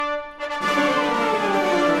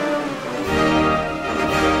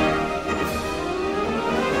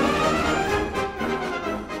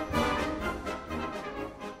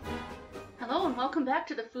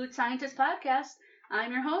Food Scientist Podcast.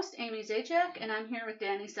 I'm your host, Amy Zajac, and I'm here with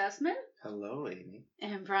Danny Sussman. Hello, Amy.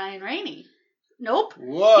 And Brian Rainey. Nope.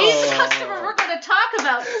 Whoa. He's the customer we're going to talk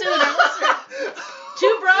about soon, our listeners.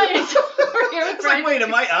 Two Brians. We're here with It's Brian. like, wait,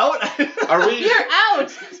 am I out? Are we? You're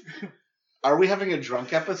out. Are we having a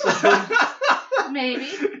drunk episode? Maybe.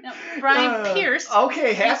 No, Brian Pierce.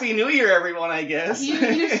 Okay, Happy New Year, everyone, I guess.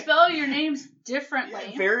 You spell your names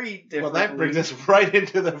differently. Very different. Well, that brings us right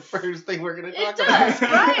into the first thing we're going to talk It does.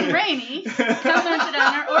 about. Brian Rainey commented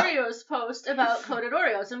on our Oreos post about coated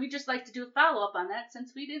Oreos, and we just like to do a follow-up on that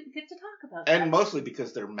since we didn't get to talk about that. And mostly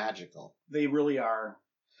because they're magical. They really are.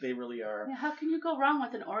 They really are. Yeah, how can you go wrong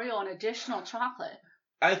with an Oreo and additional chocolate?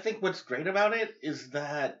 I think what's great about it is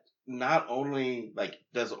that not only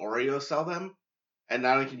does Oreo sell them, and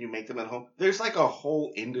not only can you make them at home, there's like a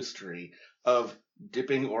whole industry of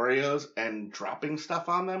dipping Oreos and dropping stuff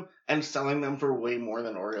on them and selling them for way more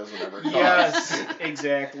than Oreos would ever cost. Yes,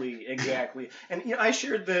 exactly. And I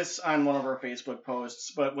shared this on one of our Facebook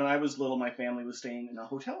posts, but when I was little, my family was staying in a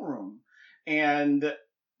hotel room. And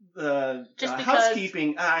the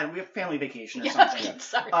housekeeping, we have family vacation or something. Okay,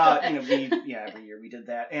 sorry. Every year we did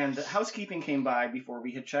that. And the housekeeping came by before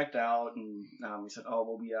we had checked out, and we said,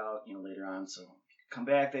 we'll be out, later on, so come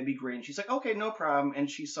back, that'd be great. And she's like, okay, no problem. And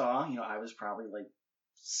she saw, I was probably like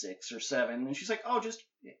 6 or 7, and she's like, just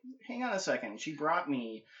hang on a second. And she brought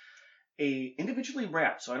me a individually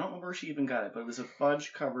wrapped, so I don't know where she even got it, but it was a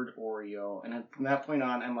fudge covered Oreo. And then from that point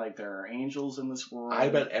on, I'm like, there are angels in this world. I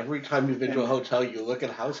bet every time you've been to a hotel, you look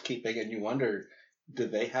at housekeeping and you wonder, do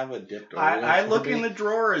they have a dipped Oreo? I look in the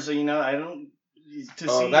drawers, I don't to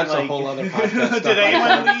see. That's a whole other podcast. Did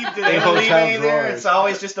anyone leave any there? It's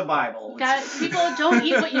always just a Bible. Guys, people don't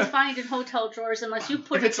eat what you find in hotel drawers unless you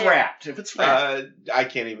put if it it's there. wrapped. If it's wrapped. I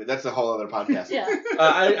can't even. That's a whole other podcast. Yeah.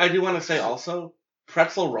 I do want to say also,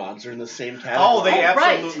 pretzel rods are in the same category. Oh, they right.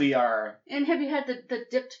 absolutely are. And have you had the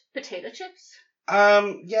dipped potato chips?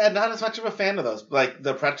 Yeah, not as much of a fan of those. Like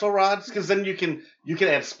the pretzel rods, because then you can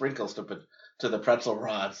add sprinkles to the pretzel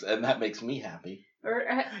rods, and that makes me happy. Or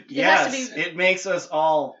it Yes, has to be it makes us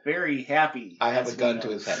all very happy. I have a gun to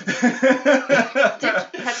his head.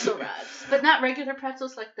 dipped pretzel rods, but not regular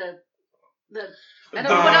pretzels like the. I don't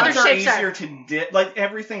know what other rods are shapes easier are. to dip. Like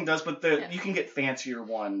everything does, but you can get fancier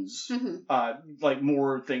ones. Mm-hmm. Like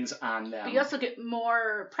more things on them. But you also get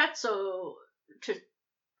more pretzel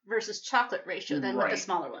versus chocolate ratio than with the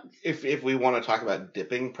smaller ones. If we want to talk about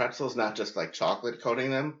dipping pretzels, not just like chocolate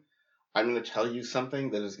coating them, I'm going to tell you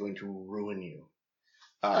something that is going to ruin you.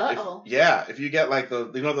 If you get like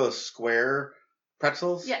those square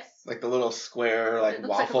pretzels, yes, like the little square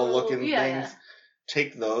waffle looking things,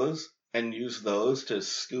 take those and use those to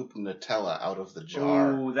scoop Nutella out of the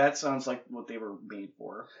jar. Ooh, that sounds like what they were made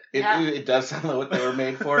for. It does sound like what they were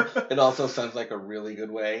made for. It also sounds like a really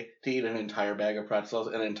good way to eat an entire bag of pretzels,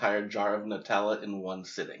 an entire jar of Nutella in one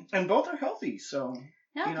sitting. And both are healthy, so.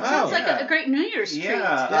 Yeah, sounds like a great New Year's treat.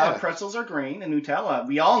 Yeah, pretzels are green, and Nutella.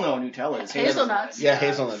 We all know Nutella is hazelnuts. Yeah,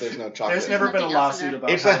 hazelnut. There's no chocolate. There's never been a lawsuit about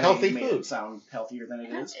it's how a healthy they made food. it sound healthier than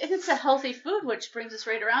it is. It's a healthy food, which brings us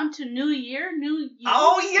right around to New Year, New You.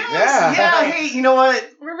 Oh, yes! Yeah, hey, you know what?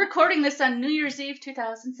 We're recording this on New Year's Eve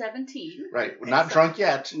 2017. Right, we're not drunk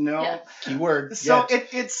yet. No. Yeah. Keyword. So yet.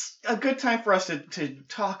 it's a good time for us to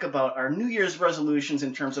talk about our New Year's resolutions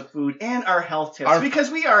in terms of food and our health tips,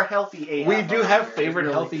 because we are healthy AF. We do have favorite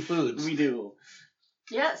healthy foods. We do.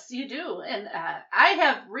 Yes, you do. And I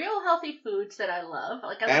have real healthy foods that I love.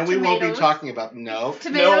 Like and we won't be talking about tomatoes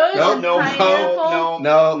no,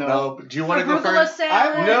 pineapple. Do you want to go arugula first?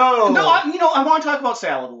 salad. I want to talk about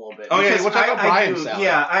salad a little bit. Okay, we'll talk about Brian's salad.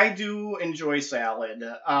 Yeah, I do enjoy salad.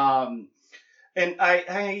 And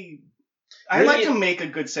I like to make a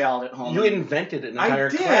good salad at home. You invented an entire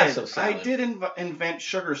class of salad. I did invent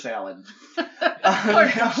sugar salad.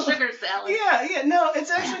 Sugar salad. Yeah, no, it's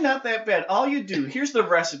actually not that bad. All you do, here's the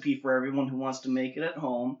recipe for everyone who wants to make it at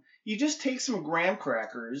home. You just take some graham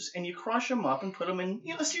crackers and you crush them up and put them in,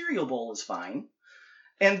 a cereal bowl is fine.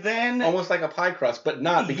 And then... almost like a pie crust, but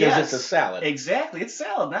not because it's a salad. Exactly, it's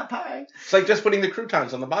salad, not pie. It's like just putting the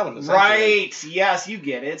croutons on the bottom. Right, yes, you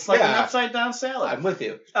get it. It's like an upside-down salad. I'm with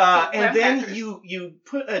you. And then you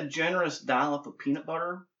put a generous dollop of peanut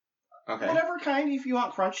butter. Okay. Whatever kind, if you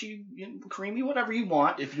want crunchy, creamy, whatever you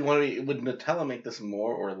want. If you want to, would Nutella make this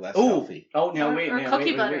more or less healthy? Oh, now or wait.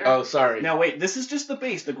 cookie butter. Oh, sorry. Now wait, this is just the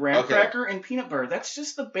base. The graham cracker and peanut butter. That's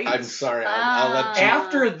just the base. I'm sorry. I'll let you.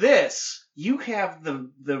 After this, you have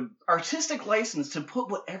the artistic license to put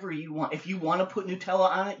whatever you want. If you want to put Nutella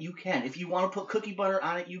on it, you can. If you want to put cookie butter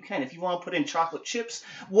on it, you can. If you want to put in chocolate chips,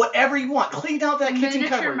 whatever you want. Clean out that kitchen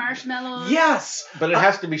Miniature cupboard. marshmallows. Yes. But it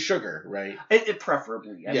has to be sugar, right? It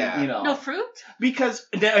preferably. I Yeah. mean, No fruit? Because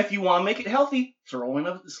if you want to make it healthy, throw in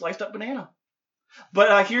a sliced up banana.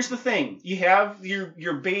 But here's the thing: you have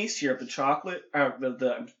your base here of the chocolate, Peanut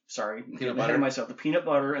ahead butter. of myself, the peanut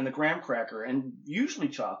butter and the graham cracker, and usually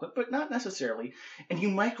chocolate, but not necessarily. And you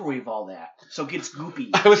microwave all that, so it gets goopy.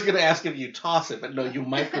 I was going to ask if you toss it, but no, you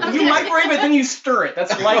microwave You it. microwave it, then you stir it.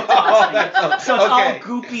 That's like Oh, tossing. that's- So it's okay. all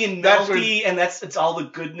goopy and That's melty, and it's all the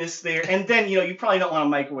goodness there. And then you probably don't want to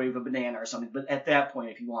microwave a banana or something, but at that point,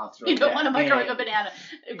 if you want to throw You don't that want to microwave a in- banana.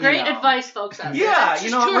 Great know. advice, folks out there. Yeah, That's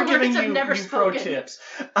just two we're words giving I've you, never you pro spoken. tips.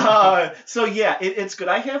 So yeah, it's good.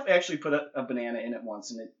 I have actually put a banana in it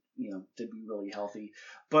once, and it to be really healthy.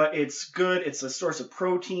 But it's good. It's a source of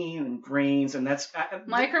protein and grains, and that's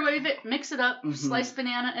Microwave it, mix it up, Mhm. slice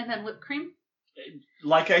banana, and then whipped cream.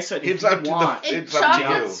 like I said, if It's you up to the- want, And It's up to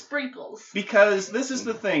chocolate you. sprinkles. because this is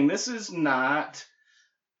the thing. This is not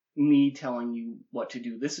me telling you what to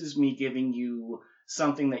do. This is me giving you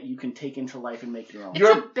something that you can take into life and make your own. It's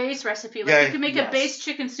You're- a base recipe. Like Yeah, you can make yes. a base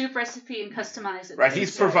chicken soup recipe and customize it. Right,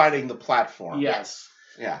 he's providing the platform. Yes.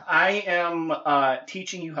 Yeah. I am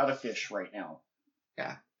teaching you how to fish right now.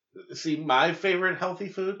 See, my favorite healthy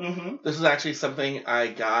food, Mm-hmm. this is actually something I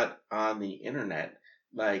got on the internet,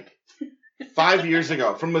 like 5 years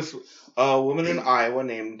ago from a woman in Iowa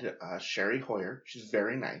named Sherry Hoyer. She's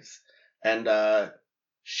very nice. And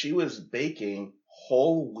she was baking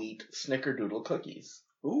whole wheat snickerdoodle cookies.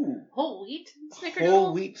 Ooh. Whole wheat snickerdoodle?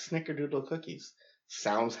 Whole wheat snickerdoodle cookies.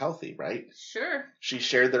 Sounds healthy, right? Sure. She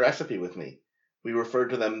shared the recipe with me. We referred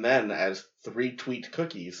to them then as 3-tweet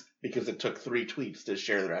cookies because it took 3 tweets to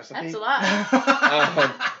share the recipe. That's a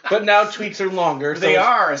lot. But now tweets are longer. They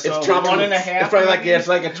are. So It's dropped 1.5. It's probably like it's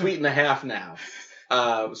like a tweet and a half now.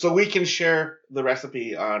 So we can share the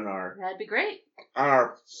recipe on That'd be great.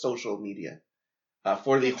 our social media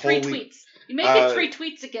for the Three whole week. tweets. You make it 3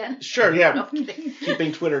 tweets again. Sure, yeah. No, I'm kidding.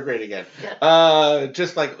 Keeping Twitter great again. Yeah.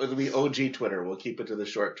 Just like it'll be OG Twitter, we'll keep it to the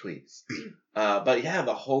short tweets. But yeah,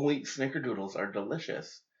 the whole wheat snickerdoodles are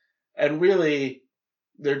delicious. And really,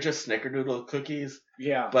 they're just snickerdoodle cookies,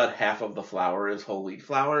 Yeah. but half of the flour is whole wheat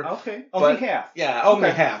flour. Okay. Only But- half. Yeah, only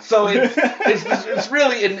Okay. half. So it's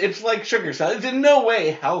really, it's like sugar salad. It's in no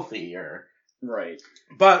way healthier. Right.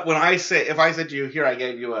 But when if I said to you, here, I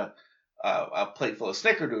gave you a plate full of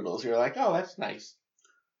snickerdoodles, you're like, oh, that's nice.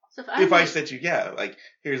 So If I said to you, yeah, like,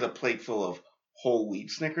 here's a plate full of whole wheat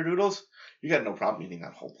snickerdoodles, you got no problem eating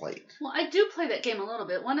that whole plate. Well, I do play that game a little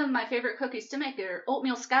bit. One of my favorite cookies to make are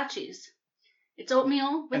oatmeal scotchies. It's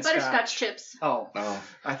oatmeal with And butterscotch scotch. chips. Oh, Oh.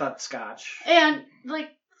 I thought scotch. And,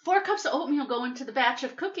 4 cups of oatmeal go into the batch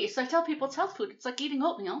of cookies. So I tell people it's health food. It's like eating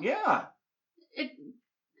oatmeal. Yeah.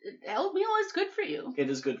 Oatmeal is good for you. It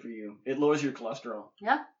is good for you. It lowers your cholesterol.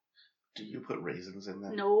 Yeah? Do you put raisins in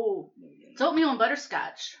that? No. It's oatmeal and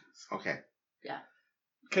butterscotch. Okay.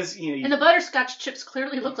 Because And the butterscotch chips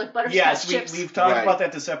clearly look like butterscotch yes, chips. we've talked Right. about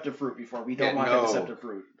that deceptive fruit before. We don't Yeah, want no. that deceptive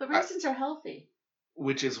fruit. But raisins are healthy.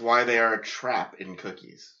 Which is why they are a trap in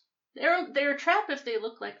cookies. They're a trap if they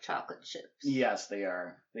look like chocolate chips. Yes, they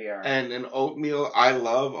are. They are. And in oatmeal, I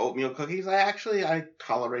love oatmeal cookies. I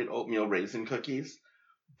tolerate oatmeal raisin cookies.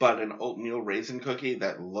 But an oatmeal raisin cookie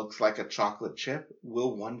that looks like a chocolate chip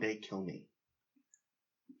will one day kill me.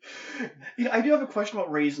 I do have a question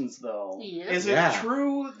about raisins, though. Yes. Is it Yeah.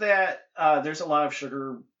 true that there's a lot of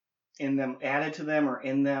sugar in them, added to them, or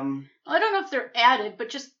in them? I don't know if they're added, but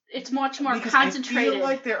just it's much more Because concentrated. I feel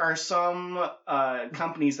like there are some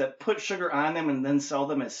companies that put sugar on them and then sell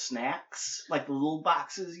them as snacks, like the little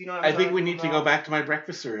boxes. You know what I'm I think we talking need to about? go back to my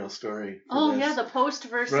breakfast cereal story. for Oh this. yeah, the Post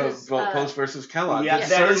versus Post versus Kellogg. Yeah, It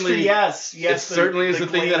that is true. certainly, Yes, it yes. certainly is a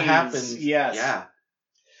thing that glaze, happens. Yes. Yeah.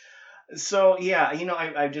 So yeah,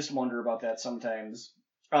 I just wonder about that sometimes.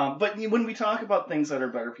 But when we talk about things that are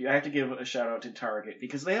better for you, I have to give a shout out to Target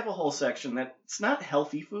because they have a whole section that it's not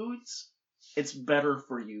healthy foods, it's better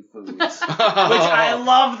for you foods. Which I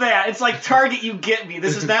love that. It's like, Target, you get me.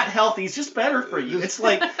 This is not healthy. It's just better for you. It's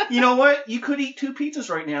like, you know what? You could eat 2 pizzas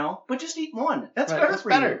right now, but just eat 1. That's Right, better that's for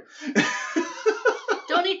better. you.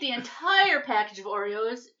 Don't eat the entire package of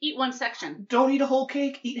Oreos. Eat one section. Don't eat a whole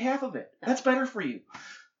cake. Eat half of it. That's better for you.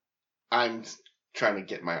 I'm trying to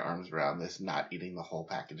get my arms around this, not eating the whole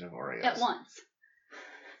package of Oreos. At once.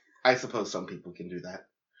 I suppose some people can do that.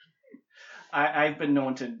 I've been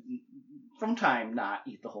known to, from time, not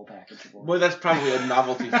eat the whole package of Oreos. Well, that's probably a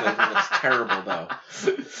novelty flavor that's terrible, though.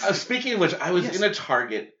 Speaking of which, I was Yes. in a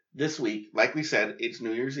Target this week. Like we said, it's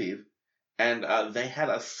New Year's Eve. and they had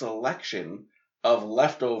a selection of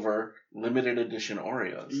leftover limited edition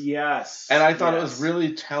Oreos. Yes. And I thought it was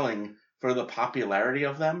really telling for the popularity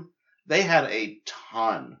of them. They had a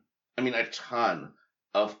ton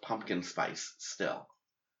of pumpkin spice still.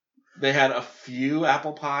 They had a few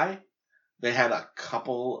apple pie. They had a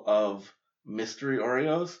couple of mystery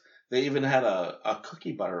Oreos. They even had a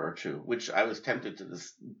cookie butter or two, which I was tempted to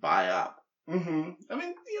just buy up. Mm-hmm. I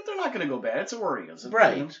mean, they're not going to go bad. It's Oreos.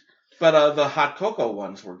 Right. You know? But the hot cocoa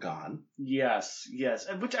ones were gone. Yes.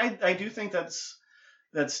 Which I do think that's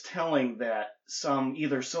telling that some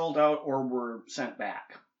either sold out or were sent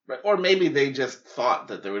back. Right. Or maybe they just thought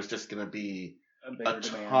that there was just going to be a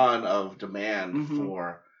ton of demand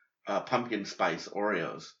for pumpkin spice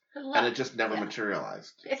Oreos. And it just never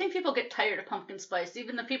materialized. I think people get tired of pumpkin spice.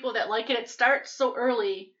 Even the people that like it, it starts so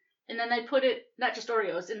early, and then they put it, not just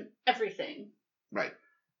Oreos, in everything. Right.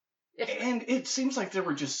 And it seems like there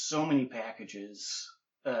were just so many packages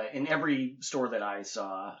in every store that I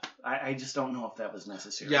saw. I just don't know if that was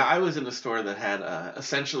necessary. Yeah, I was in a store that had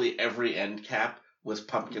essentially every end cap was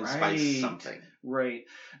pumpkin spice something. Right.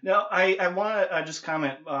 Now, I want to just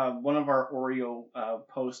comment, one of our Oreo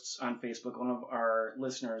posts on Facebook, one of our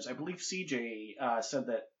listeners, I believe CJ, said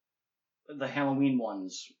that the Halloween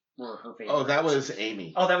ones were her favorite. Oh, that was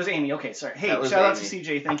Amy. Oh, that was Amy. Okay, sorry. Hey, shout out to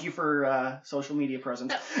CJ. Thank you for social media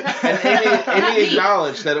presence. And Amy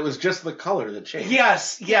acknowledged that it was just the color that changed.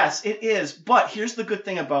 Yes, it is. But here's the good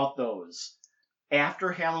thing about those.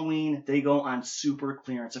 After Halloween, they go on super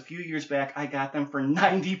clearance. A few years back, I got them for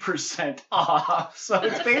 90% off. So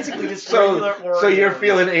it's basically just regular Oreos. So you're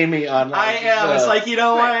feeling Amy on. I am. It's like, you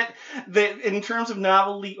know what? In terms of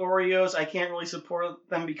novelty Oreos, I can't really support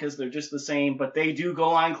them because they're just the same, but they do go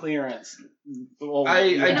on clearance.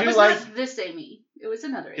 I do was like not this Amy. It was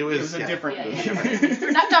another Amy. It was a different Amy.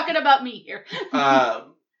 We're not talking about me here.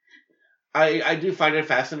 I do find it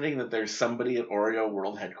fascinating that there's somebody at Oreo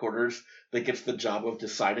World Headquarters that gets the job of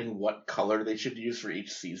deciding what color they should use for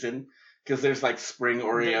each season. Because there's like spring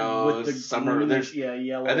Oreos, summer. There's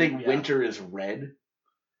yellow. I think winter is red,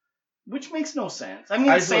 which makes no sense. I mean,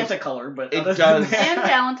 it's Santa color, but it does. And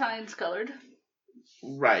Valentine's colored.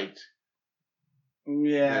 Right.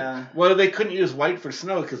 Yeah. Well, they couldn't use white for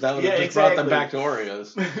snow because that would have just brought them back to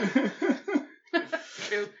Oreos.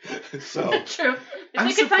 True. So true. If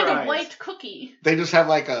they could find a white cookie. They just have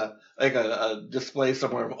like a display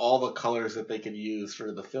somewhere of all the colors that they could use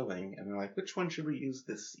for the filling, and they're like, which one should we use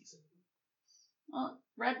this season? Well,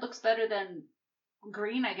 red looks better than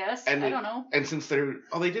green, I guess. I don't know. And since they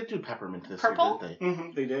did do peppermint this Purple? year, didn't they?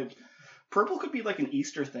 Mm-hmm, they did. Purple could be like an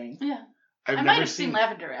Easter thing. Yeah. I might have seen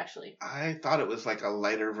lavender, actually. I thought it was like a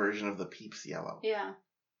lighter version of the Peeps yellow. Yeah.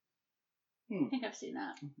 I think I've seen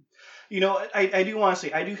that. You know, I do want to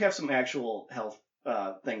say, I do have some actual health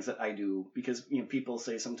things that I do, because people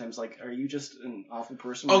say sometimes, like, are you just an awful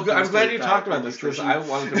person? Oh, I'm glad you talked about this, because I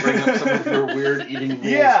wanted to bring up some of your weird eating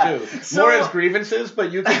rules too. More as grievances,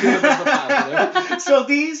 but you can do them as a positive. So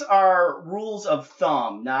these are rules of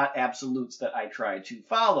thumb, not absolutes that I try to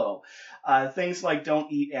follow. Things like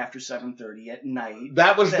don't eat after 7:30 at night.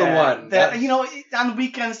 That was the one. That on the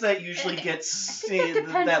weekends that usually gets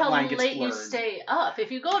that line gets late blurred. you stay up.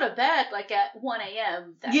 If you go to bed like at 1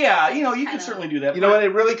 a.m. you can certainly do that. You know what?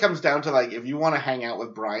 It really comes down to, like, if you want to hang out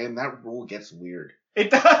with Brian, that rule gets weird.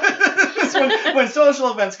 It does. when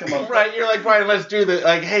social events come up. Right, you're like, Brian, let's do the,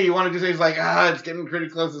 like, hey, you want to do things? Like, it's getting pretty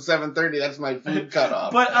close to 7:30. That's my food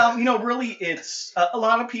cutoff. But, really, it's, a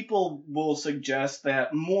lot of people will suggest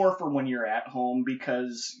that more for when you're at home,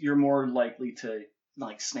 because you're more likely to,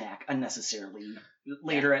 like, snack unnecessarily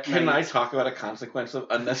later at night. Can I talk about a consequence of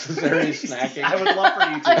unnecessary snacking? I would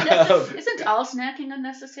love for you to. Isn't all snacking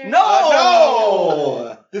unnecessary?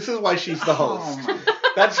 No! This is why she's the host.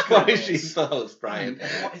 That's why she's the host, Brian.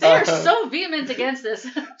 They are so vehement against this.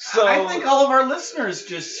 So I think all of our listeners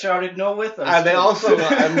just shouted no with us. They also,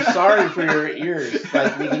 I'm sorry for your ears,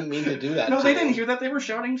 but we didn't mean to do that. No, they didn't hear that. They were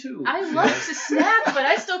shouting too. I love to snack, but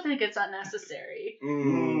I still think it's unnecessary.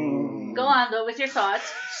 Go on, though, with your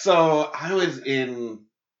thoughts. So I was in,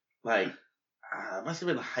 like, it must have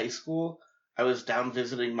been high school. I was down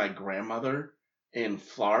visiting my grandmother in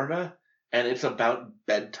Florida, and it's about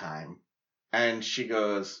bedtime. And she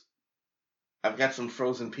goes, I've got some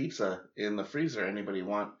frozen pizza in the freezer. Anybody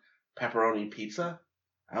want pepperoni pizza?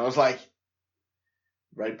 I was like,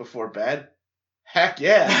 right before bed? Heck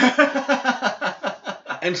yeah.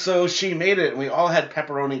 And so she made it, and we all had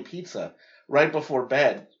pepperoni pizza right before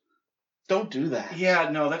bed. Don't do that. Yeah,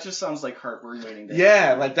 no, that just sounds like heart-ruining.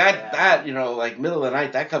 Yeah, like that, like middle of the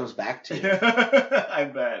night, that comes back to you. I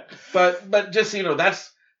bet. But just,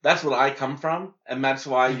 That's what I come from, and that's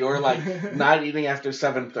why you're like not eating after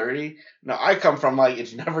 7:30. No, I come from like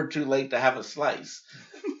it's never too late to have a slice.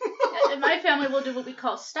 In my family, we'll do what we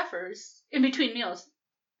call stuffers in between meals.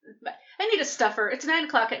 I need a stuffer. It's 9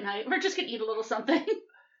 o'clock at night. We're just gonna eat a little something.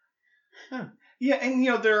 Yeah, and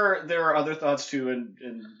there are other thoughts too,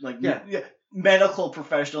 and like medical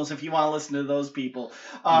professionals, if you want to listen to those people,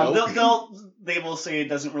 they will say it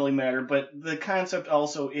doesn't really matter. But the concept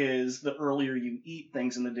also is the earlier you eat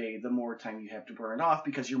things in the day, the more time you have to burn off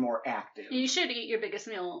because you're more active. You should eat your biggest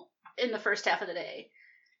meal in the first half of the day.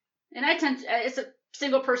 And I tend to, as a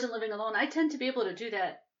single person living alone, I tend to be able to do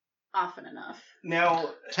that often enough. Now,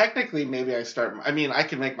 technically, maybe I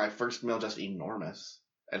can make my first meal just enormous.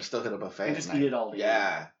 And still hit a buffet. And just eat it all day.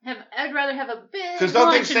 Yeah. I'd rather have a big. Because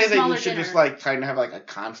don't they say that you should dinner. just like kind of have like a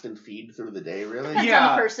constant feed through the day? Really? Depends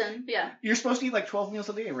on the person. Yeah. You're supposed to eat like 12 meals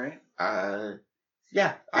a day, right?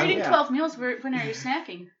 Yeah. Eating 12 meals. When are you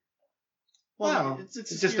snacking? Well, it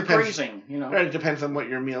just depends. Grazing, Right, it depends on what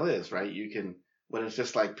your meal is, right? You can when it's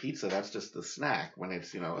just like pizza, that's just the snack. When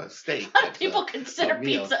it's a steak, people consider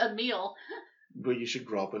pizza a meal. Well, you should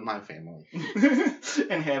grow up in my family.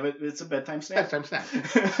 And have it. It's a bedtime snack. Bedtime snack.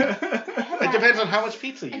 It depends on how much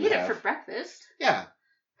pizza you have. I eat it for breakfast. Yeah.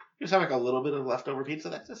 You just have like a little bit of leftover pizza.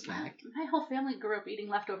 That's a snack. My whole family grew up eating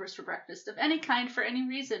leftovers for breakfast of any kind for any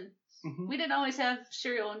reason. Mm-hmm. We didn't always have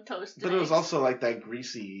cereal and toast. But it was also like that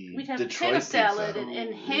greasy We'd have Detroit potato salad pizza.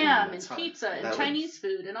 and ham and pizza and Chinese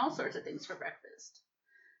food and all sorts of things for breakfast.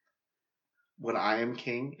 When I am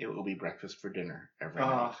king, it will be breakfast for dinner every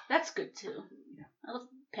night. That's good too. Yeah. I love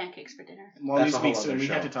pancakes for dinner. Well, these weeks soon we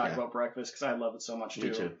have to talk about breakfast because I love it so much too.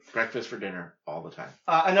 Me too. Breakfast for dinner all the time.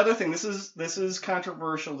 Another thing, this is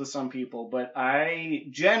controversial to some people, but I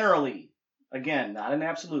generally, again, not an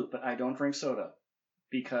absolute, but I don't drink soda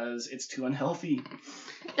because it's too unhealthy.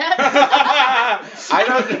 I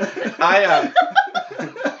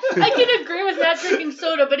can agree with not drinking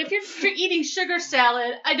soda, but if you're eating sugar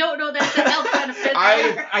salad, I don't know that's a health benefit.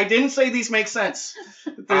 I didn't say these make sense.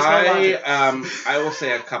 There's no logic. I will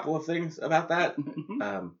say a couple of things about that.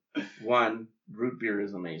 One, root beer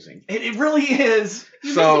is amazing. It really is.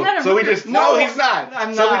 So we just no, he's not.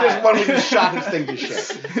 I'm so not. we just shot his thing to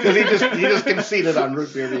shit because he just conceded on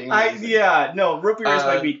root beer being amazing. Root beer is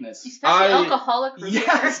my weakness. Especially alcoholic root beer.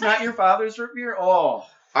 Yeah, it's not your father's root beer. Oh.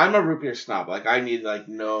 I'm a root beer snob. Like, I need, like,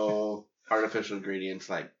 no artificial ingredients.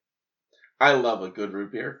 Like, I love a good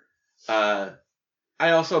root beer. I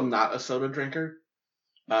also am not a soda drinker.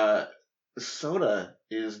 Soda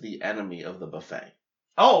is the enemy of the buffet.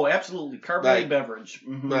 Oh, absolutely. Carbonated beverage.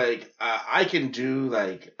 Mm-hmm. Like, I can do,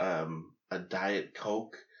 like, a Diet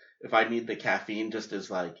Coke if I need the caffeine just as,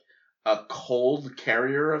 like, a cold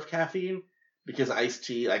carrier of caffeine. Because iced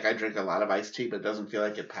tea, like I drink a lot of iced tea, but it doesn't feel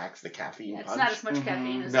like it packs the caffeine punch. It's not as much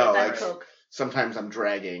caffeine as Diet Coke. Sometimes I'm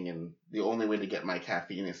dragging, and the only way to get my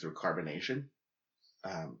caffeine is through carbonation.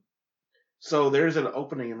 So there's an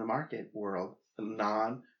opening in the market world, a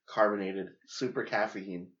non-carbonated, super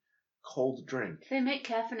caffeine, cold drink. They make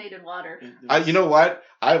caffeinated water. You know what?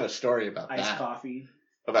 I have a story about that. Iced coffee.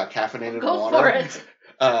 About caffeinated water. Go for it.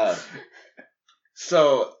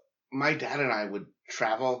 So my dad and I would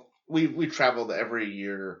travel. We traveled every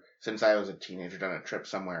year since I was a teenager, done a trip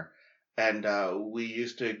somewhere. And we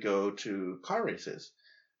used to go to car races.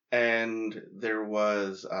 And there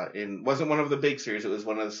was, wasn't one of the big series, it was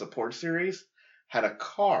one of the support series, had a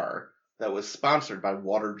car that was sponsored by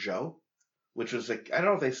Water Joe, which was, I don't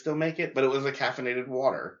know if they still make it, but it was a caffeinated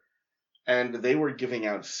water. And they were giving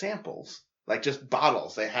out samples, like just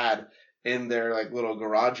bottles they had in their like little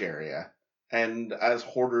garage area. And as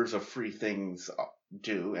hoarders of free things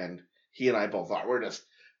do, and he and I both are, we're just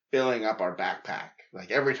filling up our backpack. Like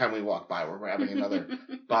every time we walk by, we're grabbing another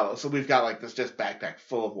bottle. So we've got like this just backpack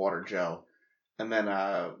full of Water Joe. And then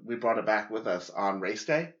we brought it back with us on race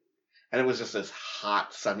day. And it was just this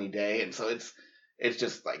hot, sunny day. And so it's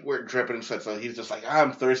just like we're dripping in sweat. So he's just like,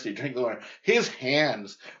 I'm thirsty, drink the water. His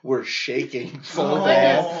hands were shaking so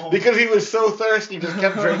bad because he was so thirsty. He just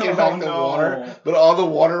kept drinking back the water. But all the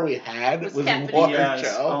water we had was Water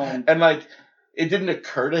Joe. And like, it didn't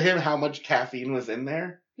occur to him how much caffeine was in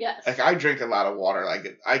there. Yes. Like, I drink a lot of water.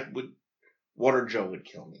 Like, Water Joe would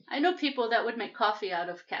kill me. I know people that would make coffee out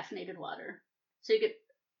of caffeinated water. So you get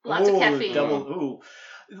lots of caffeine.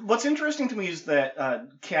 What's interesting to me is that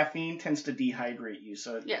caffeine tends to dehydrate you.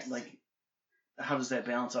 So, yes. Like, how does that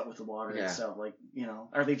balance out with the water itself? Like,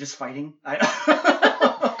 are they just fighting? I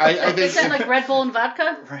think is that like Red Bull and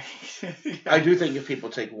vodka? Right. Yeah. I do think if people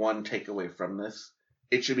take one takeaway from this,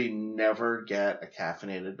 it should be never get a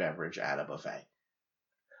caffeinated beverage at a buffet.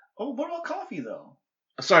 Oh, what about coffee, though?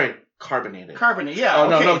 Sorry, carbonated. Carbonate, yeah. Oh,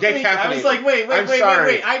 no, okay. no, get I caffeinated. was like, wait. I'm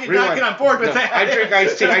sorry. I did Rewind. not get on board with No, that. I drink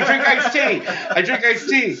iced tea. I drink iced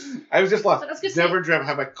tea. I was just lost. But I was gonna Never say, dreamt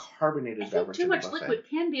have a carbonated I think beverage too in much a buffet. liquid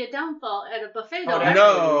can be a downfall at a buffet, Oh, though. that's-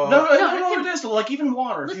 No. No, it is. Like, even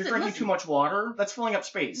water. If you're Listen, drinking listen. too much water, that's filling up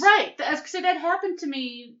space. Right. I was gonna say that happened to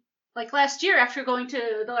me like last year after going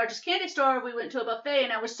to the largest candy store. We went to a buffet,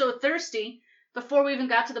 and I was so thirsty. Before we even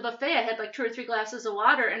got to the buffet, I had like 2 or 3 glasses of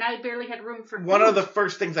water, and I barely had room for One food. of the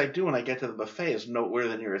first things I do when I get to the buffet is note where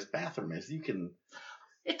the nearest bathroom is. You can.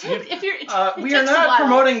 It takes if you're. It We are takes a not while.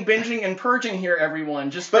 promoting binging and purging here,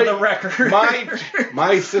 everyone. Just for But the record.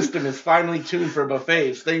 My system is finely tuned for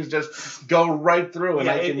buffets. Things just go right through, and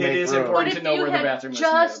Yeah, I can it make is room. important But to if know you where the have bathroom is.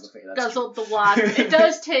 just in the buffet. That's true. guzzled the water, it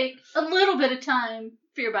does take a little bit of time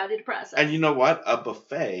for your body to process. And you know what? A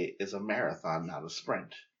buffet is a marathon, not a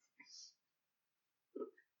sprint.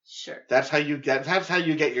 Sure. That's how you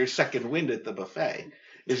get your second wind at the buffet.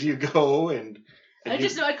 Is you go and I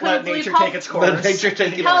just know I Let couldn't believe nature how, take its course. let nature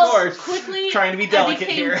take its how course. quickly Trying to be I delicate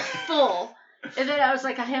became here. full. And then I was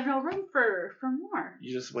like, I have no room for more.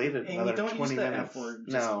 You just waited And another you don't 20 use that minutes. F word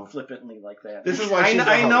just No. flippantly like that. This is why I she's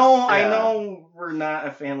the know, host. I Yeah. know we're not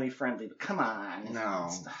a family friendly, but come on.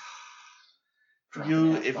 No. Drop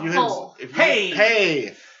You that if bomb. you Full. had if you Hey!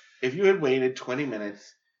 hey if you had waited 20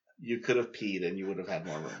 minutes, you could have peed and you would have had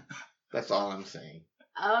more room. That's all I'm saying.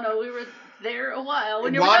 I don't know. We were there a while.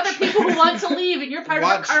 When you're Watch- with other people who want to leave and you're part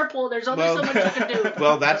Watch- of a carpool, there's only so much you can do.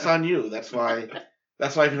 Well, that's on you. That's why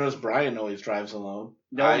if you notice Brian always drives alone.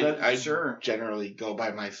 No, I sure. generally go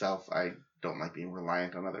by myself. I don't like being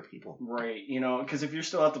reliant on other people. Right, because if you're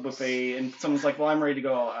still at the buffet and someone's like, well, I'm ready to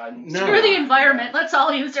go. No. Screw the environment. Let's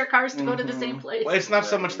all use our cars to go to the Mhm. same place. Well, it's not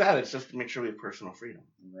so Right. much that, it's just to make sure we have personal freedom.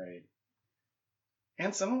 Right.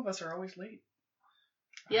 And some of us are always late.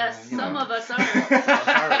 Yes, You some know. of us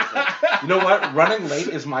are. You know what? Running late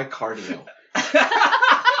is my cardio.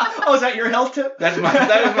 Oh, is that your health tip? That is my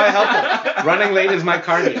health tip. Running late is my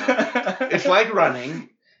cardio. It's like running,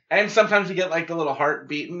 and sometimes you get like a little heart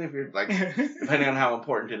beating if you're like, depending on how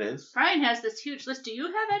important it is. Brian has this huge list. Do you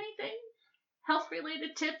have anything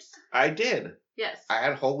health-related tips? I did. Yes. I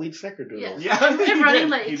had whole wheat snickerdoodles. Yes. Yeah, he And running did.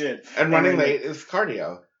 late. He did. And running And- late is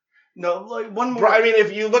cardio. No, like one more. I mean,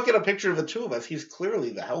 if you look at a picture of the two of us, he's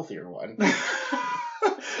clearly the healthier one.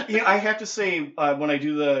 I have to say, when I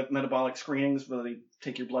do the metabolic screenings, where they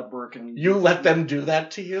take your blood work and You let them do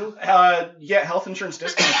that to you? yeah, health insurance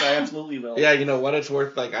discounts, I absolutely will. Yeah, you know what? It's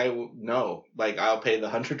worth like I'll pay the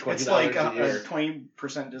 $120 It's like a a year.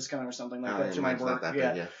 20% discount or something like Oh, that yeah, through my mine's not work. that Yeah.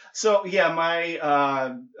 big, yeah. So yeah,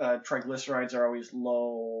 my triglycerides are always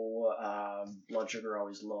low. Blood sugar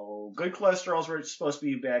always low. Good cholesterol's where it's supposed to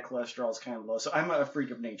be. Bad cholesterol's kind of low. So I'm a freak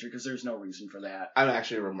of nature because there's no reason for that. I'm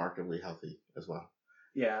actually remarkably healthy as well.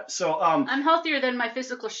 Yeah. So I'm healthier than my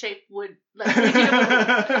physical shape would let me do.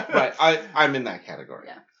 Right, I'm in that category.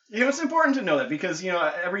 Yeah. it's important to know that because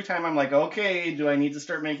every time I'm like, okay, do I need to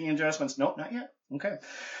start making adjustments? Nope, not yet. Okay.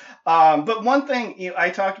 But one thing, I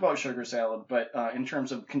talked about sugar salad, but in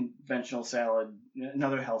terms of conventional salad,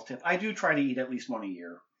 another health tip, I do try to eat at least one a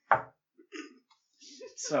year.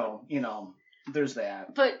 So, there's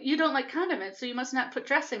that. But you don't like condiments, so you must not put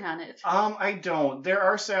dressing on it. I don't. There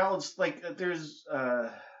are salads, like there's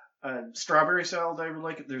strawberry salad I really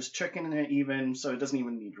like. There's chicken in it even, so it doesn't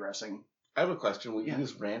even need dressing. I have a question. Will you Yeah.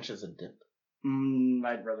 use ranch as a dip?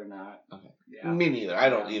 I'd rather not. Okay. Yeah. Me neither. I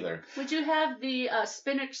don't Yeah. either. Would you have the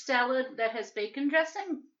spinach salad that has bacon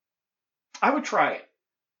dressing? I would try it.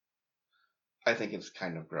 I think it's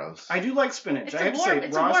kind of gross. Oh, I do like spinach. It's I a have to warm, say,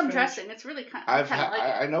 it's a raw warm spinach- dressing. It's really kind I've of like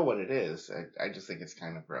I it. know what it is. I just think it's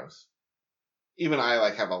kind of gross. Even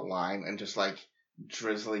I have a line and just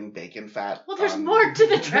drizzling bacon fat. Well, there's on- more to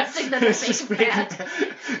the dressing than the It's just bacon fat.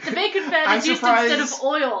 The bacon fat I'm is used surprised- instead of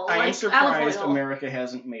oil, I am like surprised olive oil. America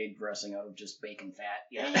hasn't made dressing out of just bacon fat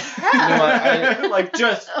yet. Yeah. Like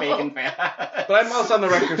just Oh. bacon fat. But I'm also on the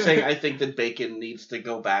record saying I think that bacon needs to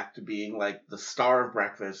go back to being like the star of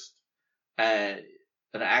breakfast, and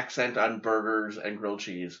an accent on burgers and grilled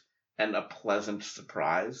cheese, and a pleasant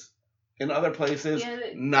surprise. In other places, Yeah,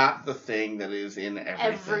 not the thing that is in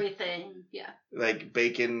everything. everything. Yeah. Like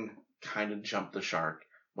bacon kind of jumped the shark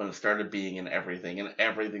when it started being in everything, and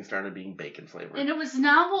everything started being bacon flavored. And it was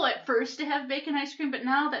novel at first to have bacon ice cream, but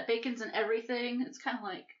now that bacon's in everything, it's kind of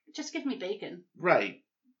like, just give me bacon. Right.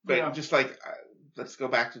 But Yeah. just let's go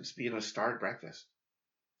back to just being a starred breakfast.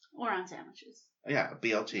 Or on sandwiches. Yeah,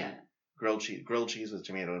 BLT. Yeah. Grilled cheese with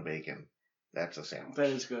tomato and bacon. That's a sandwich. That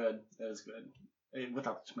is good. That is good.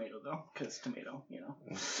 Without the tomato, though, because tomato,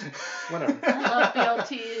 Whatever. I love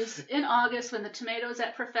BLTs. In August, when the tomato's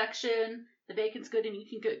at perfection, the bacon's good, and you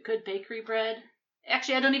can get good bakery bread.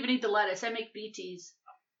 Actually, I don't even eat the lettuce. I make BTs.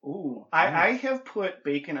 Ooh, I have put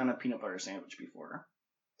bacon on a peanut butter sandwich before.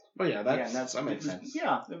 Oh yeah, that it makes was, sense.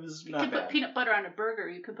 Yeah, it was You not can bad. put peanut butter on a burger.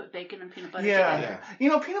 You can put bacon and peanut butter Yeah. together.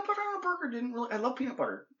 Peanut butter on a burger didn't really. I love peanut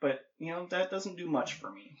butter, but that doesn't do much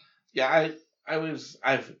for me. Yeah,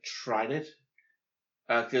 I've tried it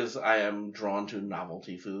because I am drawn to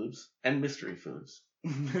novelty foods and mystery foods,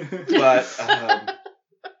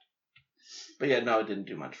 but yeah, no, it didn't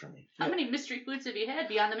do much for me. How many mystery foods have you had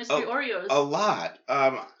beyond the mystery Oreos? A lot.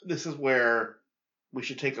 This is where we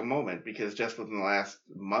should take a moment because just within the last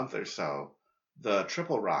month or so, the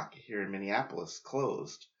Triple Rock here in Minneapolis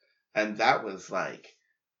closed, and that was like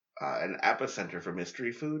an epicenter for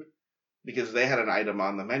mystery food because they had an item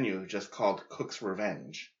on the menu just called Cook's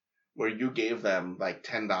Revenge, where you gave them like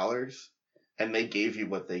 $10 and they gave you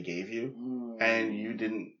what they gave you, and you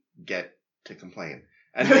didn't get to complain.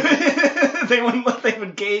 And they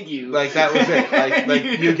would gave you. Like that was it.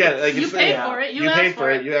 Like you get like you paid for it. You paid asked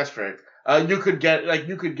for it. You asked for it. You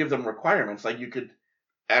could give them requirements. Like you could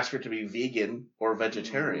ask for it to be vegan or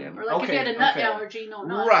vegetarian. Or like if you had a nut allergy, no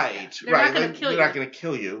nuts. Right. They're not going to like, kill you. They're not going to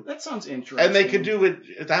kill you. That sounds interesting. And they could do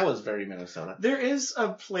it. That was very Minnesota. There is a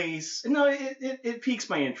place. No, it piques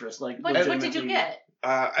my interest. Like what did you get?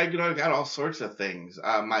 I got all sorts of things.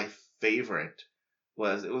 My favorite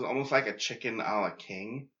was it was almost like a chicken a la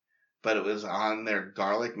king, but it was on their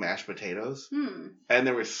garlic mashed potatoes. And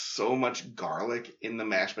there was so much garlic in the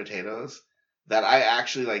mashed potatoes that I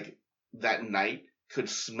actually like that night could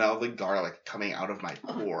smell the garlic coming out of my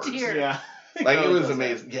pores. Dear. Yeah. Like it was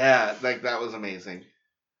amazing. Yeah, like that was amazing.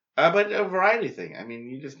 But a variety thing. I mean,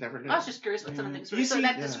 you just never know. I was just curious what some of the things were. You So see,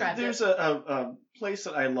 that describes it. There's a place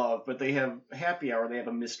that I love, but they have happy hour. They have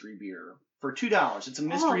a mystery beer for $2. It's a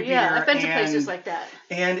mystery beer. I've been to places like that.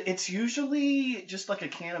 And it's usually just like a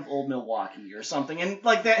can of Old Milwaukee or something. And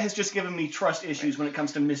like that has just given me trust issues when it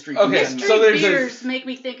comes to mystery beer. Mystery so there's beers make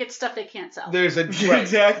me think it's stuff they can't sell. There's a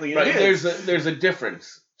exactly. Right. There's a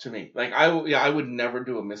difference to me. Like I would never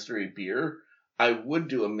do a mystery beer. I would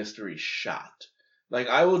do a mystery shot. Like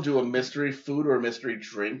I will do a mystery food or a mystery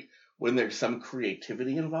drink when there's some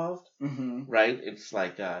creativity involved, right? It's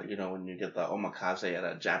like, when you get the omakase at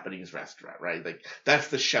a Japanese restaurant, right? Like that's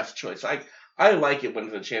the chef's choice. I like it when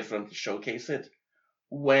there's a chance for them to showcase it.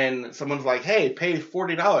 When someone's like, hey, pay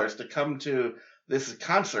 $40 to come to this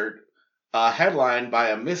concert headlined by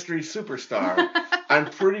a mystery superstar, I'm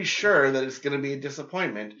pretty sure that it's going to be a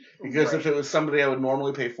disappointment because if it was somebody I would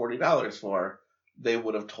normally pay $40 for, they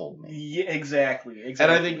would have told me. Yeah, exactly.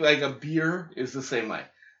 And I think like a beer is the same way.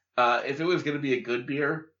 If it was going to be a good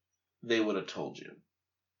beer, they would have told you.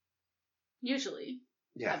 Usually.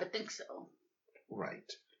 Yeah. I would think so.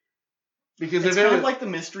 Right. Because it's if it kind was of like the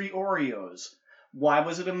mystery Oreos. Why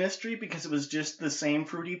was it a mystery? Because it was just the same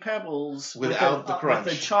Fruity Pebbles without the crunch.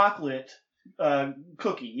 With a chocolate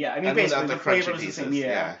cookie. Yeah, I mean and basically the flavor was pieces. the same.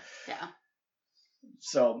 Yeah.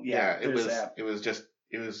 So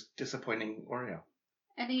it was disappointing Oreo.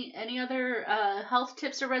 Any other health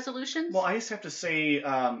tips or resolutions? Well, I just have to say,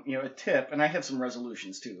 a tip, and I have some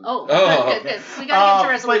resolutions too. Oh, good. We gotta get to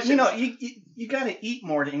resolutions. But you gotta eat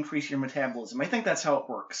more to increase your metabolism. I think that's how it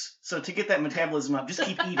works. So to get that metabolism up, just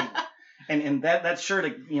keep eating, and that's sure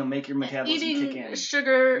to make your metabolism kick in.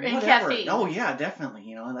 Sugar and caffeine. Oh yeah,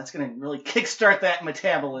 definitely. That's gonna really kickstart that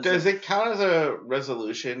metabolism. Does it count as a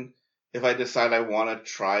resolution if I decide I want to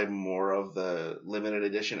try more of the limited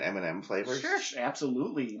edition M&M flavors? Sure,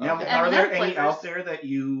 absolutely. Okay. Now, are there M&M any flavors out there that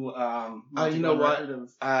you you know what?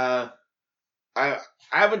 I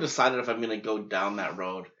haven't decided if I'm going to go down that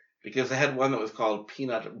road because they had one that was called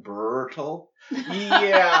Peanut Brrrtle.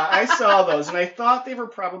 Yeah, I saw those, and I thought they were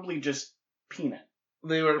probably just peanut.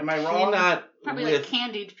 They were Am I wrong? peanut Probably with, like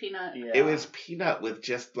candied peanut. Yeah. It was peanut with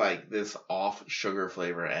just like this off sugar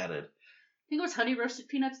flavor added. I think it was honey roasted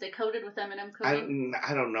peanuts they coated with M&M coating.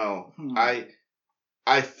 I don't know.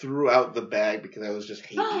 I threw out the bag because I was just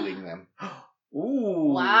hate eating them.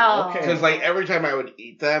 Ooh. Wow. Okay. Because like every time I would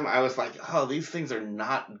eat them, I was like, oh, these things are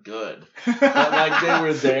not good. But like they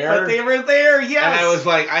were there. But they were there, yes. And I was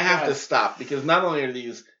like, I have to stop because not only are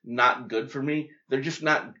these not good for me, they're just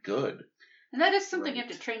not good. And that is something you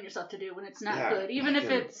have to train yourself to do when it's not good. Even if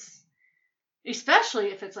good.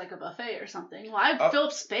 Especially if it's like a buffet or something. Why fill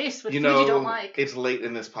up space with food you don't like? It's late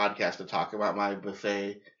in this podcast to talk about my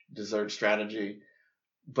buffet dessert strategy,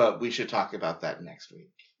 but we should talk about that next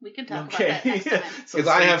week. We can talk about that next time. Because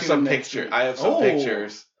I have some pictures. I have some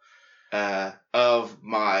pictures of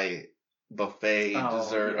my buffet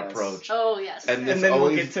dessert approach. Oh yes. And then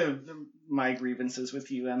we'll get to my grievances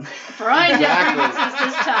with you and Brian has grievances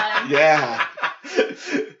this time. Yeah.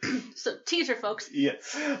 So teaser, folks. Yeah.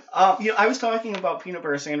 I was talking about peanut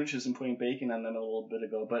butter sandwiches and putting bacon on them a little bit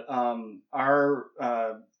ago, but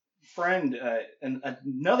our friend and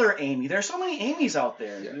another Amy. There's so many Amy's out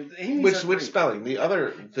there. Yeah. Which spelling? The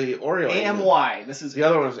Oreo AMY. This is the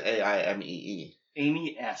other one's AIMEE.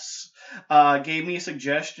 Amy S. Gave me a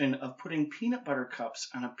suggestion of putting peanut butter cups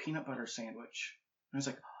on a peanut butter sandwich. And I was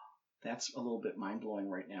like, that's a little bit mind-blowing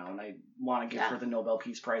right now, and I want to give her the Nobel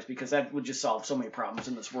Peace Prize because that would just solve so many problems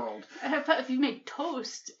in this world. If you made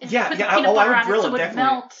toast and put the peanut butter I would grill on it, so it would definitely.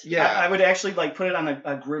 Melt. Yeah, I would actually put it on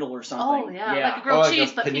a griddle or something. Oh, yeah. Like a grilled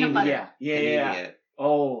cheese, but peanut butter. Yeah.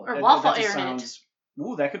 Oh, or waffle iron sounds.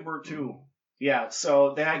 Ooh, that could work too. Yeah,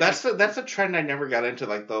 so that's a trend I never got into,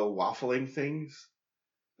 like the waffling things.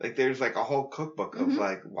 Like there's like a whole cookbook of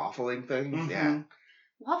like waffling things. Mm-hmm. Yeah.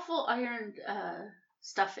 Waffle ironed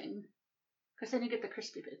stuffing. Because then you get the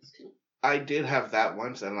crispy bits, too. I did have that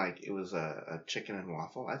once, and, like, it was a chicken and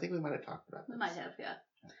waffle. I think we might have talked about this. We might have, yeah.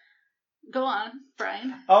 Go on,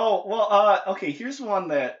 Brian. Oh, well, okay, here's one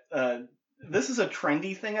that, this is a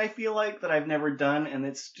trendy thing, I feel like, that I've never done, and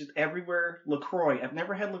it's just everywhere. LaCroix. I've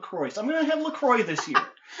never had LaCroix, so I'm going to have LaCroix this year.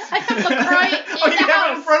 I have LaCroix in you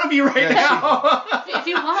have it in front of you right now. If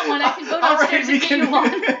you want one, I can go downstairs and get you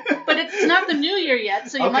one. But it's not the new year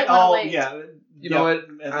yet, so you might want to wait. Yeah. You know what? At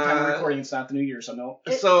the time of recording, it's not the New Year, so no.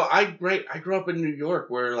 So I grew up in New York,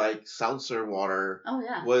 where like seltzer water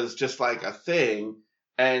was just like a thing,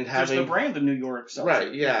 and having the brand of New York seltzer,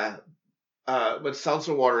 right? Yeah. But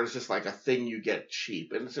seltzer water is just like a thing you get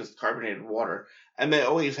cheap, and it's just carbonated water, and they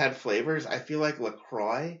always had flavors. I feel like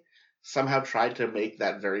LaCroix somehow tried to make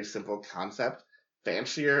that very simple concept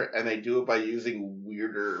fancier, and they do it by using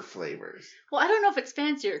weirder flavors. Well, I don't know if it's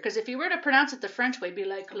fancier, because if you were to pronounce it the French way, it'd be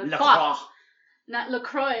like LaCroix. Not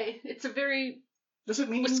LaCroix. It's a very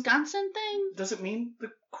Wisconsin thing. Does it mean the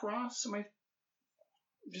cross? Am I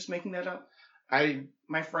just making that up?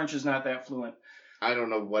 My French is not that fluent. I don't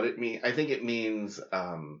know what it means. I think it means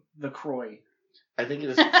the Croix. I think it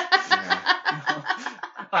is.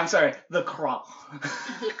 I'm sorry, the croix.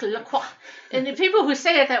 La Croix. And the people who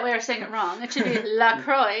say it that way are saying it wrong. It should be La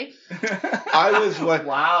Croix.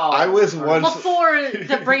 Wow. I was once before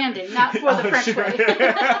the branding, not for the French way.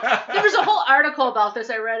 There was a whole article about this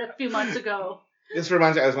I read a few months ago. This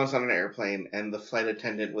reminds me, I was once on an airplane, and the flight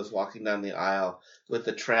attendant was walking down the aisle with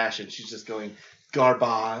the trash, and she's just going,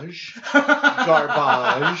 garbage,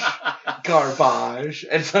 garbage, garbage.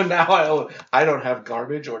 And so now I don't have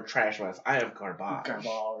garbage or trash left. I have garbage.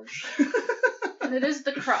 Garbage. And it is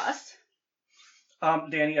the cross.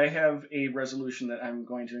 Danny, I have a resolution that I'm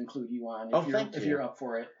going to include you on if you're up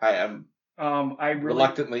for it. I am.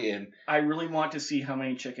 Reluctantly in. I really want to see how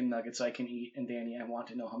many chicken nuggets I can eat, and Danny, I want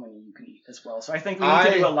to know how many you can eat as well. So I think we need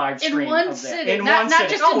to do a live stream in one of that. sitting, not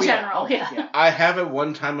just in general. Yeah. I have at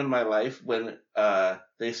one time in my life when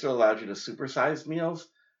they still allowed you to supersize meals.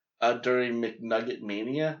 During McNugget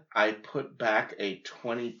Mania, I put back a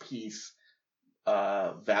 20-piece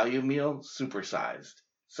value meal supersized.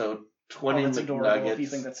 So 20 that's McNuggets. Adorable. If you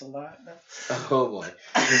think that's a lot. Oh boy.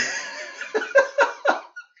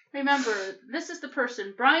 Remember,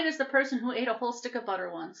 Brian is the person who ate a whole stick of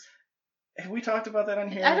butter once. Have we talked about that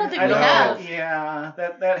on here? I don't think we have. Yeah,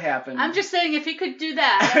 that happened. I'm just saying, if he could do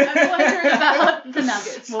that, I'm wondering about the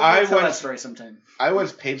nuggets. We'll tell that story sometime. I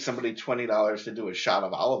once paid somebody $20 to do a shot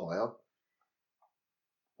of olive oil.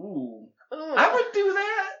 Ooh. I would do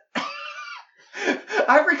that.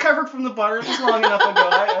 I've recovered from the butter. It was long enough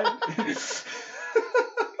ago.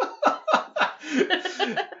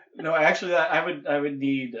 No, actually, I would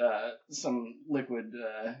need some liquid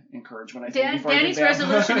encouragement. Danny's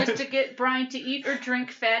resolution is to get Brian to eat or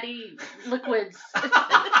drink fatty liquids.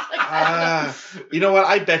 You know what?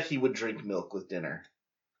 I bet he would drink milk with dinner.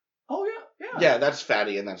 Oh yeah. Yeah, that's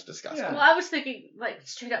fatty and that's disgusting. Yeah. Well, I was thinking like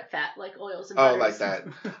straight up fat, like oils and butters. Oh, like that.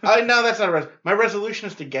 No, that's not my resolution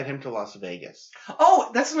is to get him to Las Vegas.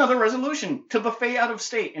 Oh, that's another resolution. To buffet out of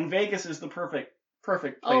state, and Vegas is the perfect place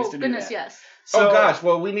to do that. Oh goodness, yes. So, oh gosh,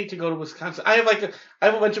 well we need to go to Wisconsin. I have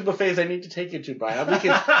a bunch of buffets I need to take you to, Brian.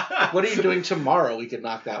 What are you doing tomorrow? We could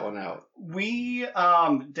knock that one out. We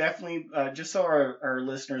definitely, just so our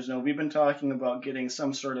listeners know, we've been talking about getting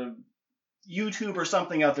some sort of YouTube or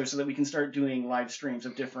something out there so that we can start doing live streams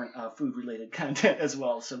of different food-related content as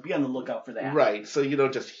well. So be on the lookout for that. Right. So you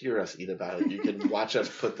don't just hear us eat about it. You can watch us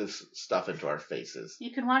put this stuff into our faces.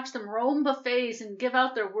 You can watch them roam buffets and give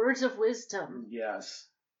out their words of wisdom. Yes.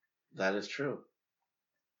 That is true.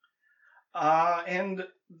 And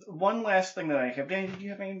one last thing that I have. Danny, did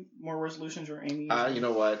you have any more resolutions or Amy? You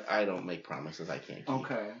know what? I don't make promises I can't keep.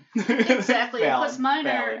 Okay. Exactly. Valid, plus mine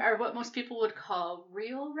valid. are what most people would call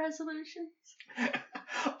real resolutions.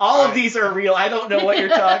 All of these are real. I don't know what you're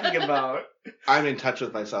talking about. I'm in touch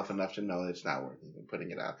with myself enough to know it's not worth even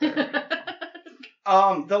putting it out there.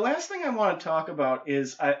 The last thing I want to talk about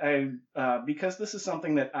is because this is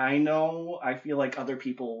something that I know, I feel like other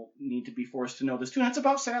people need to be forced to know this too, and it's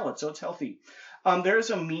about salad, so it's healthy. There's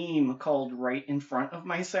a meme called "Right in Front of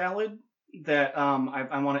My Salad" that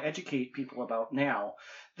I want to educate people about now.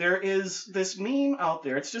 There is this meme out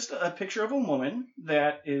there. It's just a picture of a woman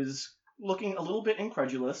that is looking a little bit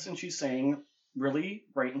incredulous, and she's saying, "Really,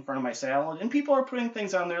 right in front of my salad?" And people are putting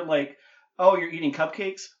things on there like, "Oh, you're eating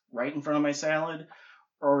cupcakes right in front of my salad,"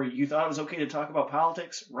 or "You thought it was okay to talk about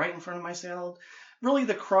politics right in front of my salad." Really,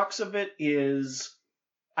 the crux of it is,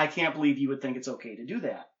 I can't believe you would think it's okay to do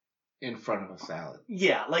that. In front of a salad.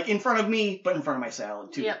 Yeah, like in front of me, but in front of my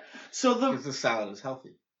salad too. Yep. So Because the salad is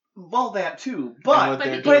healthy. well, that too, And but what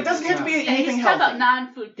they're it doing doesn't is have to be not. anything he's healthy. talking about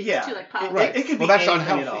non-food things Yeah. too, like politics. Right. It could be Well, that's anything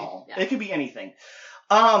unhealthy. at all. Yeah. It could be anything.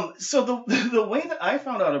 So the way that I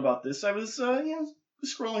found out about this, I was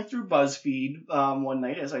scrolling through BuzzFeed one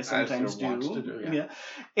night, as I sometimes there wants do. to do, yeah.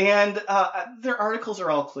 And their articles are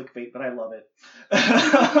all clickbait, but I love it.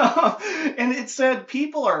 And it said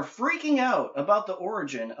people are freaking out about the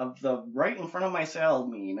origin of the "right in front of my salad"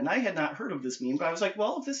 meme, and I had not heard of this meme, but I was like,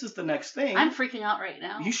 well, if this is the next thing, I'm freaking out right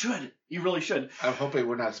now. you should. You really should. I'm hoping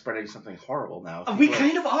we're not spreading something horrible now. We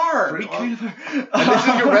kind of are. Free- We kind of are. And this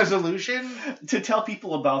is your resolution? To tell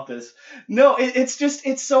people about this. No,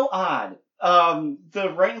 it's so odd.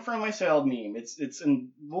 The "right in front of my salad" meme. And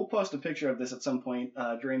we'll post a picture of this at some point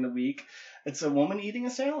during the week. It's a woman eating a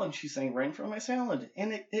salad. She's saying "right in front of my salad,"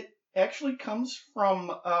 and it actually comes from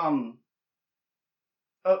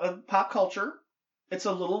a pop culture. It's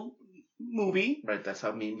a little movie. Right, that's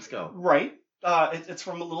how memes go. Right. It's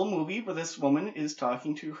from a little movie where this woman is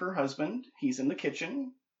talking to her husband. He's in the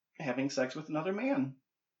kitchen having sex with another man.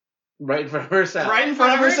 Right in front of her salad. Right in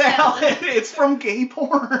front of her salad. It's from gay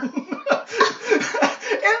porn.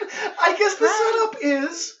 And I guess the setup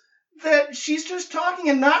is that she's just talking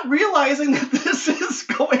and not realizing that this is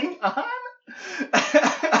going on.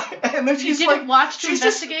 And then she's you didn't like, watch to she's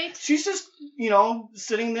investigate? she's just,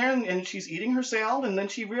 sitting there and she's eating her salad, and then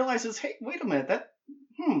she realizes, hey, wait a minute,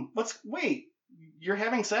 wait, you're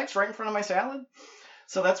having sex right in front of my salad?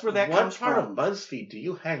 So that's where that comes from. What part of BuzzFeed do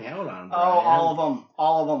you hang out on, Brian? Oh,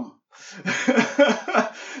 all of them.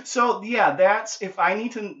 So yeah, that's if I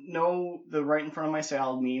need to know the "right in front of my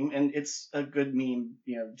salad" meme, and it's a good meme,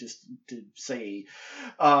 just to say.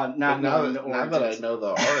 Not knowing the origins. Now that I know the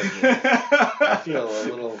origin, I feel a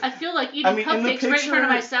little. I feel like eating in the cupcakes right in front picture- of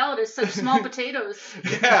my salad is such small potatoes.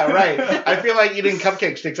 Yeah, right. I feel like eating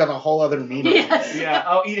cupcakes takes on a whole other meaning. Yes.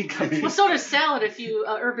 Yeah, eating cupcakes. Well, so does salad if you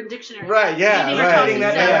Urban Dictionary. Right, yeah, Maybe You're you're right. eating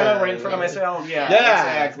that talking yeah. salad. right in front of my salad. Yeah,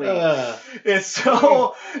 Yeah, exactly.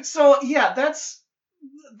 uh, So yeah,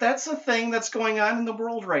 that's a thing that's going on in the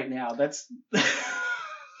world right now. That's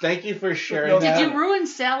Thank you for sharing No, that. Did you ruin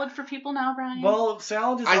salad for people now, Brian? well,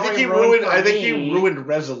 salad is. I think already you ruined. for I think me. you ruined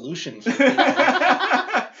resolutions.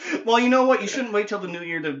 Well, you know what? You shouldn't wait till the new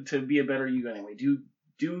year to be a better you anyway. Do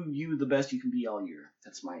you the best you can be all year.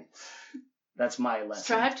 That's my lesson.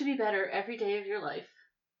 Strive to be better every day of your life.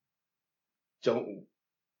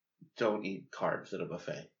 Don't eat carbs at a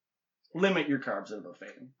buffet. Limit your carbs at a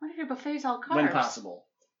buffet What if your buffet's all carbs? when possible.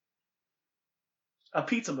 A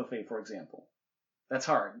pizza buffet, for example. That's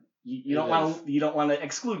hard. You don't want to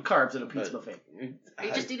exclude carbs at a pizza buffet. Are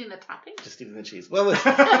you just eating the topping? Just eating the cheese. Well,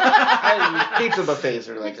 listen, pizza buffets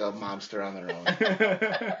are like a monster on their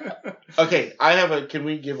own. Okay, can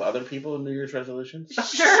we give other people New Year's resolutions?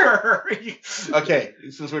 Sure. Okay,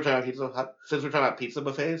 since we're talking about pizza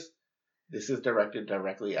buffets, this is directed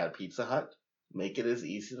directly at Pizza Hut. Make it as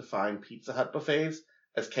easy to find Pizza Hut buffets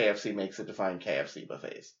as KFC makes it to find KFC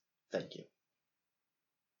buffets. Thank you.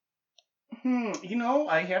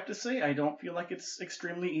 I have to say, I don't feel like it's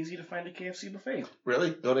extremely easy to find a KFC buffet. Really?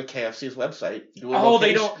 Go to KFC's website. They don't Do a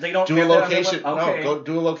have that on their location. okay. No, go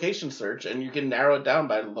do a location search, and you can narrow it down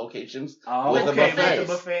by locations with the okay, buffets. with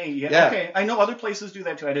the buffet. Yeah. Yeah. Okay, I know other places do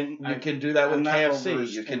that too. You can do that with I'm not KFC.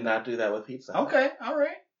 well-versed You in cannot do that with Pizza Hut. Okay, all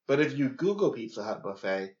right. But if you Google Pizza Hut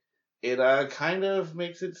buffet, it kind of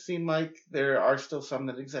makes it seem like there are still some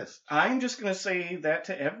that exist. I'm just going to say that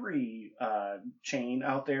to every chain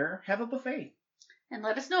out there, have a buffet. And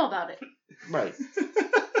let us know about it. Right.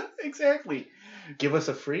 Exactly. Give us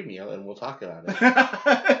a free meal and we'll talk about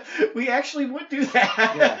it. We actually would do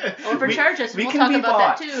that. Yeah. Overcharge us. we We'll can talk be about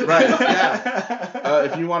bought. that too. Right, yeah.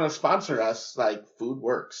 If you want to sponsor us, like, food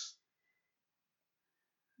works.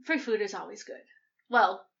 Free food is always good.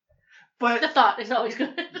 Well, the But thought is always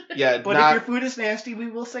good. Yeah, if your food is nasty, we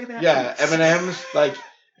will say that. Yeah, too. M&M's, like,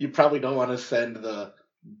 you probably don't want to send the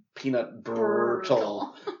peanut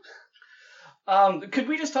brittle. Could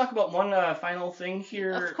we just talk about one final thing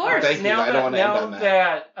here? Of course. Thank you. Now I don't want to end on now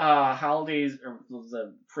that. that holidays or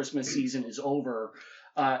the Christmas season is over,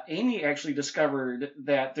 Amy actually discovered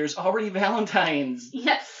that there's already Valentine's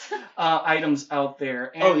Yes. items out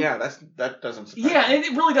there. And that doesn't surprise yeah, me.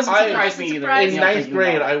 it really doesn't surprise me either. surprise In me. ninth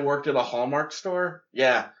grade, I worked at a Hallmark store.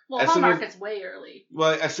 Yeah. Well, As soon Hallmark as- is way early.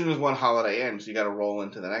 Well, as soon as one holiday ends, you got to roll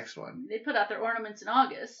into the next one. They put out their ornaments in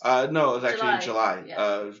August. No, it was actually in July.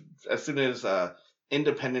 Yeah. As soon as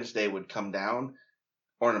Independence Day would come down,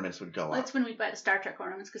 ornaments would go up. That's when we buy the Star Trek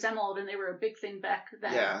ornaments because I'm old and they were a big thing back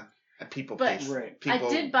then. Yeah, and people But pay. Right. People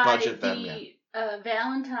I did buy budget them. the Yeah.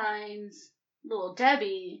 Valentine's Little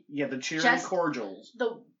Debbie Yeah, the cherry Just- cordials.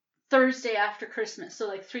 the Thursday after Christmas, so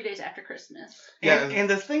like 3 days after Christmas. Yeah. And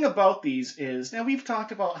the thing about these is, now we've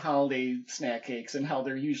talked about holiday snack cakes and how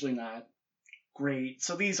they're usually not great.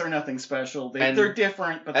 So these are nothing special. They're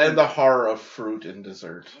different, but And the horror of fruit and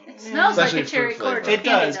dessert. It smells like Especially a cherry fruit flavor. cordial it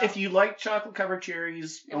candy, does. though. If you like chocolate covered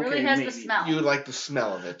cherries, It really has maybe. the smell. You would like the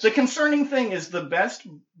smell of it. The concerning thing is the Best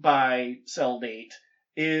Buy sell date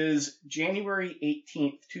is January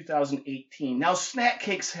 18th, 2018. Now, snack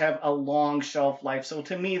cakes have a long shelf life, so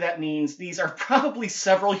to me that means these are probably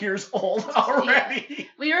several years old already.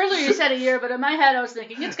 We earlier said a year, but in my head I was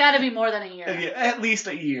thinking it's got to be more than a year. Yeah, at least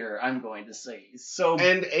a year, I'm going to say. So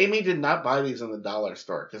And Amy did not buy these in the dollar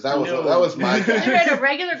store because that No. was my They were guess. at a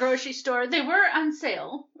regular grocery store. They were on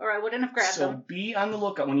sale, or I wouldn't have grabbed So them. be on the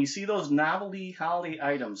lookout. When you see those novelty holiday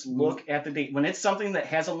items, look at the date. When it's something that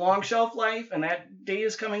has a long shelf life and that day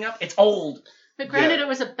is coming up, it's old. But granted, Yeah. it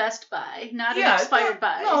was a Best Buy, not Yeah, an expired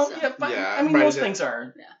buy. No, so. yeah, but Yeah, I mean, right, most yeah. things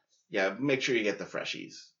are. Yeah, make sure you get the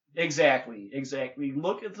freshies. Exactly.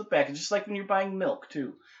 Look at the back. It's just like when you're buying milk,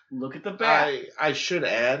 too. Look at the back. I should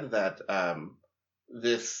add that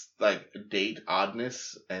this like date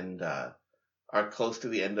oddness and are close to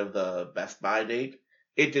the end of the Best Buy date.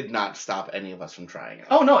 It did not stop any of us from trying it.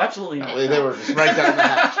 Oh, no, absolutely No, not. they were just right down the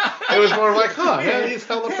hatch. It was more like, yeah, these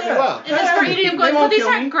held up pretty well. And as we're eating them, They going, well, won't these kill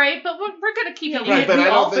aren't me. great, but we're going to keep eating right, it. but we I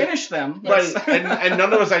don't all think- finished them. Right, Yes. and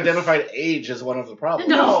none of us identified age as one of the problems.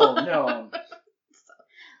 No.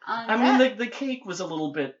 I mean, That- the cake was a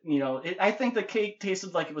little bit, I think the cake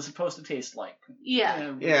tasted like it was supposed to taste like.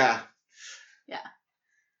 yeah. Yeah.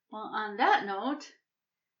 Well, on that note,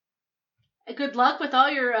 good luck with all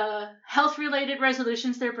your health-related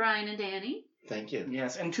resolutions there, Brian and Danny. Thank you.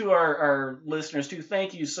 Yes, and to our listeners, too,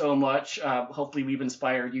 thank you so much. Hopefully we've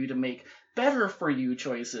inspired you to make better for you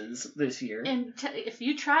choices this year. And if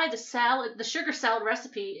you try the sugar salad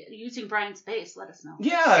recipe using Brian's base, let us know.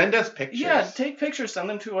 Yeah. Send us pictures. Yeah, take pictures, send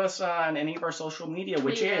them to us on any of our social media,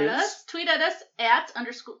 which is... Tweet at us at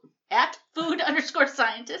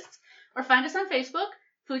food_scientists, or find us on Facebook,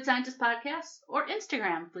 Food Scientist Podcast, or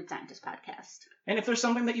Instagram, Food Scientist Podcast. And if there's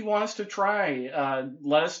something that you want us to try,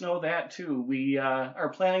 let us know that, too. We are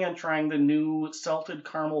planning on trying the new salted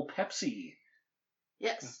caramel Pepsi.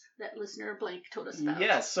 Yes, that listener Blake told us about.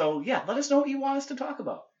 Yes, so yeah, let us know what you want us to talk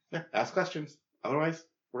about. Yeah, ask questions. Otherwise,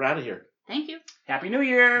 we're out of here. Thank you. Happy New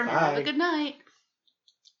Year! Bye. Have a good night.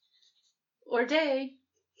 Or day.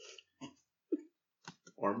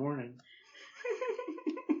 Or morning.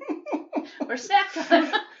 Or snack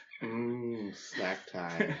time. Snack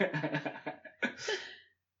time.